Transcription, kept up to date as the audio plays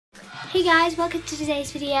Hey guys, welcome to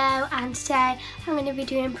today's video, and today I'm going to be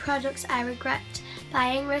doing products I regret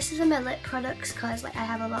buying. Most of them are lip products because I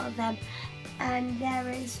have a lot of them, and there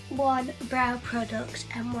is one brow product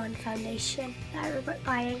and one foundation that I regret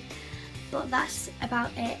buying, but that's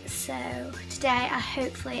about it. So today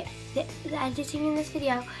the editing in this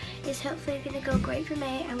video is hopefully going to go great for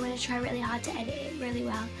me. I'm going to try really hard to edit it really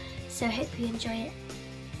well, so hope you enjoy it.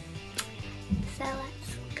 So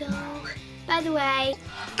let's go. By the way,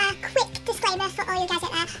 a quick disclaimer for all you guys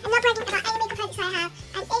out there. I'm not bragging about any makeup products I have,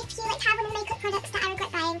 and if you have one of the makeup products that I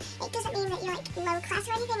regret buying, it doesn't mean that you're low class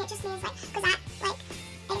or anything. It just means because I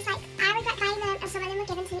regret buying them, and some of them were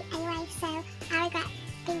given to me anyway. So I regret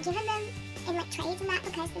being given them in trades and that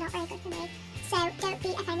because they're not very good for me. So don't be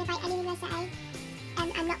offended by anything I say.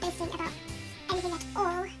 I'm not boasting about anything at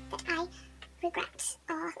all that I regret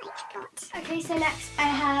or bought. Okay, so next I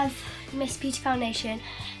have Miss Beauty Foundation.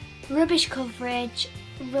 Rubbish coverage,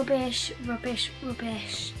 rubbish.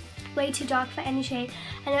 Way too dark for any shade.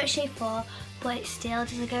 I know it's shade 4, but it still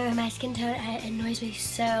doesn't go with my skin tone and it annoys me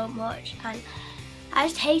so much. And I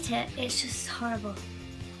just hate it. It's just horrible.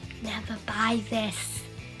 Never buy this.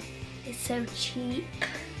 It's so cheap.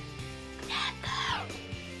 Never.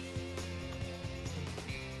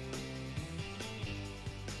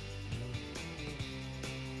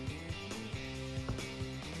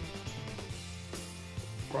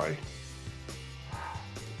 Right.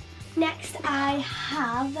 Next I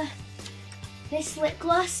have this lip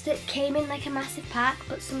gloss that came in a massive pack,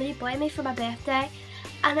 but somebody bought me for my birthday,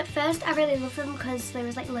 and at first I really loved them because there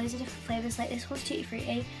was loads of different flavours. This one's tutti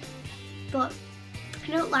frutti, but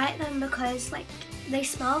I don't like them because they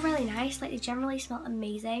smell really nice, they generally smell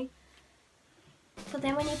amazing, but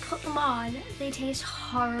then when you put them on they taste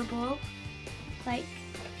horrible,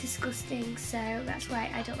 disgusting, so that's why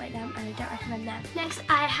I don't like them and I don't recommend them. Next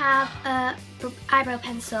I have a eyebrow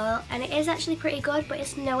pencil, and it is actually pretty good, but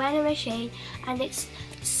it's nowhere near my shade and it's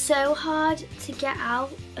so hard to get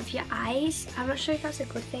out of your eyes. I'm not sure if that's a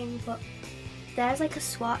good thing, but there's a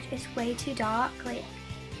swatch, it's way too dark.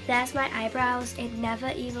 There's my eyebrows, it never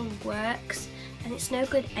even works and it's no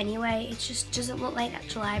good anyway. It just doesn't look like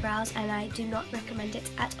natural eyebrows and I do not recommend it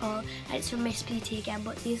at all. And it's from Miss Beauty again,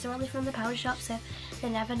 but these are only from the powder shop, so they're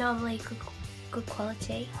never normally good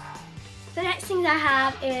quality. The next thing I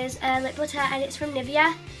have is a lip butter, and it's from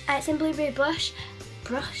Nivea. It's in Blueberry Blush.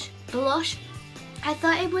 I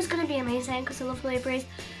thought it was going to be amazing because I love blueberries,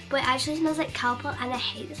 but it actually smells like cowpea and I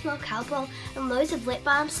hate the smell of cowpea. And loads of lip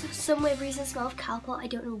balms for some weird reason smell of cowpea. I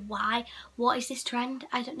don't know why. What is this trend?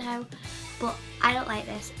 I don't know, but I don't like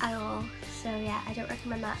this at all. So yeah, I don't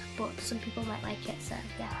recommend that, but some people might like it, so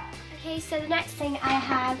yeah. Okay, so the next thing I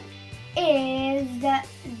have is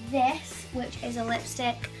this, which is a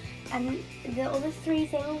lipstick. And the other 3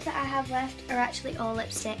 things that I have left are actually all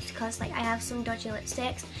lipsticks because I have some dodgy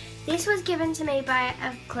lipsticks. This was given to me by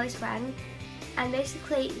a close friend, and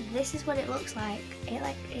basically this is what it looks like.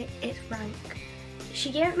 It's rank.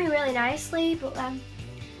 She gave it me really nicely, but I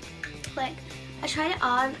tried it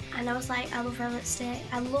on and I was like, I love red lipstick.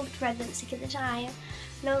 I loved red lipstick at the time,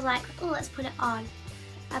 and I was like, oh, let's put it on.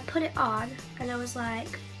 I put it on and I was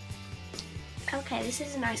like, okay, this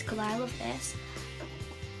is a nice colour. I love this.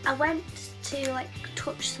 I went to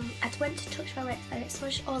touch my lips and it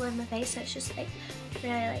smudged all over my face, so it's just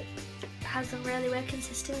really has a really weird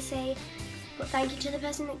consistency. But thank you to the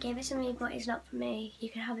person that gave it to me, but it's not for me. You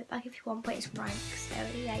can have it back if you want, but it's rank, so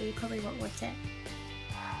yeah, you probably won't want it.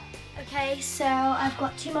 Okay, so I've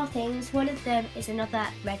got 2 more things. One of them is another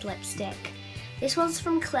red lipstick. This one's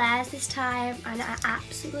from Claire's this time and I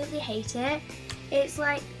absolutely hate it. It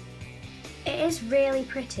is really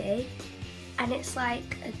pretty, and it's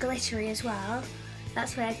glittery as well.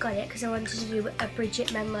 That's why I got it, because I wanted to do a Bridget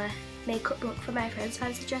Mendler makeup look for my friend's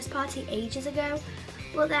fancy dress party ages ago.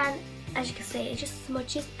 But then, as you can see, it just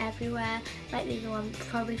smudges everywhere like the other one,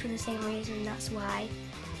 probably for the same reason. That's why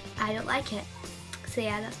I don't like it. So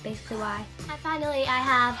yeah, that's basically why. And finally I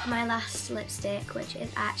have my last lipstick, which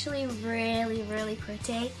is actually really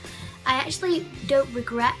pretty. I actually don't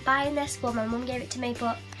regret buying this. Well, my mum gave it to me,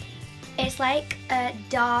 but it's a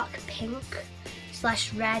dark pink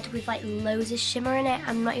 / red with loads of shimmer in it.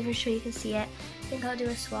 I'm not even sure you can see it. I think I'll do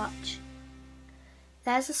a swatch.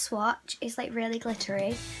 There's a swatch. It's really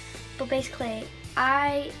glittery, but basically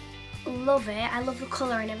I love it. I love the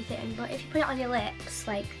colour and everything, but if you put it on your lips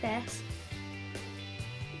like this,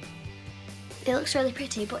 it looks really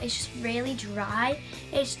pretty, but it's just really dry.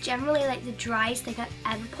 It's generally the driest thing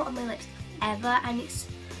I've ever put on my lips ever, and it's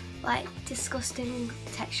disgusting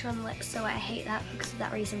texture on the lips, so I hate that because of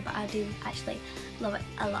that reason, but I do actually love it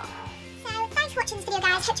a lot. So thanks for watching this video,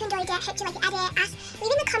 guys. Hope you enjoyed it. Hope you like the edit.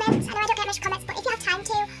 Leave in the comments. I know I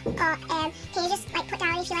Or can you just like put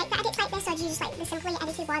down if you like the edits like this, or do you just like the simply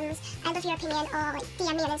edited ones? I love your opinion, or like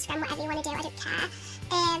DM me on Instagram, whatever you want to do, I don't care.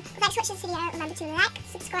 Thanks for watching this video. Remember to like,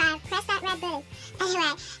 subscribe, press that red button.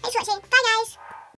 Anyway, thanks for watching. Bye guys!